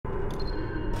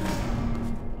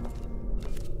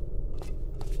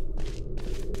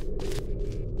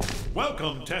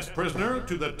Welcome, test prisoner,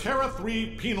 to the Terra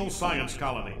 3 Penal Science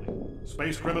Colony.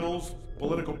 Space criminals,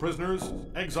 political prisoners,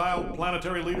 exiled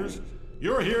planetary leaders.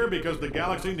 You're here because the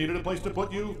galaxy needed a place to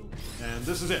put you, and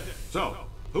this is it. So,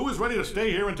 who is ready to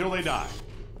stay here until they die?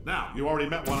 Now, you already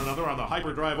met one another on the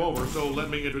hyperdrive over, so let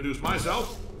me introduce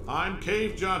myself. I'm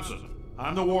Cave Johnson.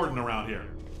 I'm the warden around here.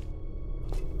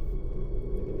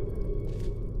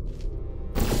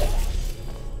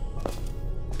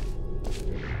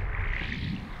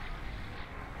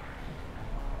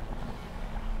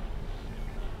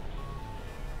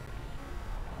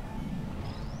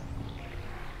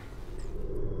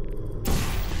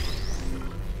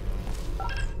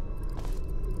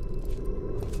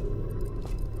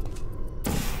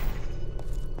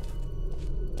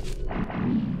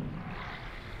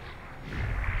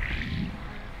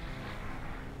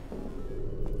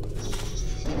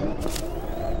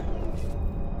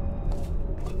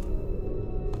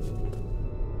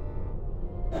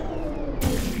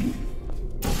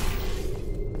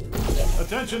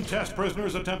 Attention test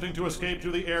prisoners attempting to escape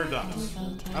through the air ducts.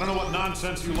 I don't know what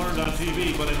nonsense you learned on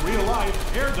TV, but in real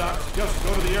life, air ducts just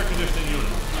go to the air conditioning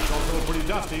unit. It's also pretty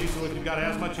dusty, so if you've got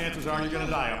asthma, chances are you're going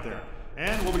to die up there.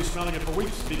 And we'll be smelling it for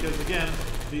weeks because, again,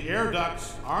 the air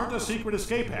ducts aren't a secret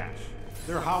escape hatch.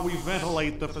 They're how we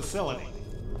ventilate the facility.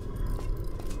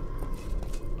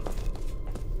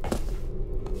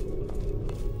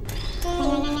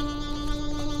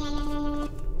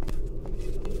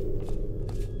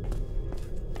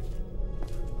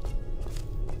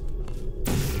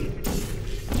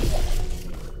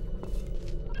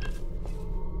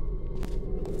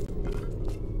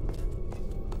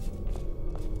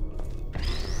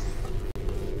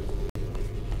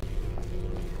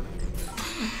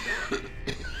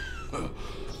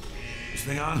 This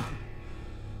thing on?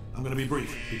 I'm gonna be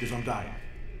brief because I'm dying.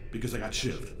 Because I got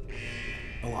shivved.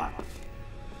 A lot.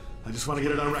 I just want to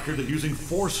get it on record that using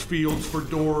force fields for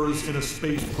doors in a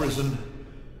space prison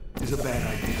is a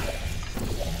bad idea.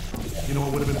 You know,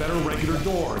 it would have been better regular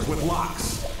doors with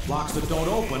locks. Locks that don't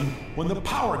open when the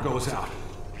power goes out.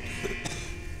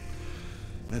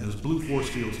 And those blue force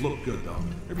fields look good, though.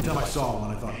 Every time I saw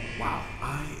one, I thought, wow,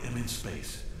 I am in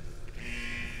space.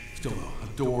 Still, though,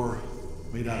 a door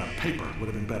made out of paper would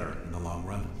have been better in the long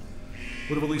run.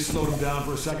 Would have at least slowed him down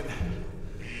for a second.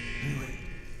 Anyway,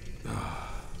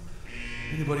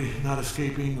 anybody not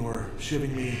escaping or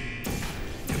shivving me,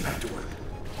 get back to work.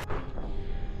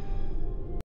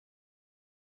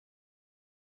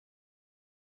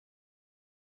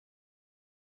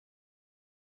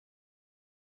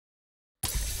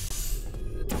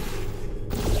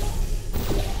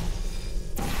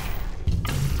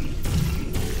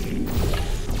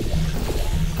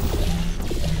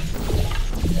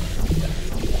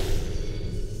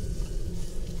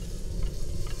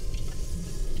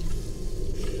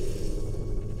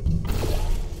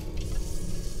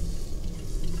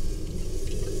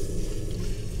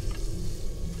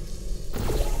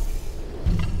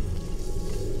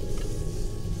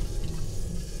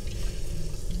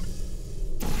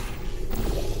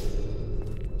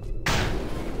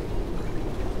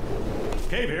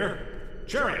 Cave here.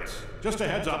 Chariots, just a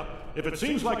heads up. If it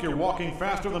seems like you're walking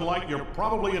faster than light, you're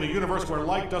probably in a universe where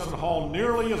light doesn't haul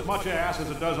nearly as much ass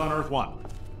as it does on Earth 1.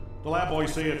 The lab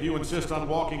boys say if you insist on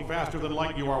walking faster than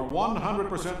light, you are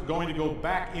 100% going to go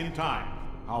back in time.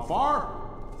 How far?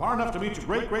 Far enough to meet your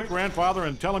great-great-grandfather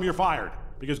and tell him you're fired.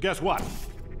 Because guess what?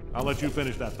 I'll let you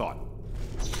finish that thought.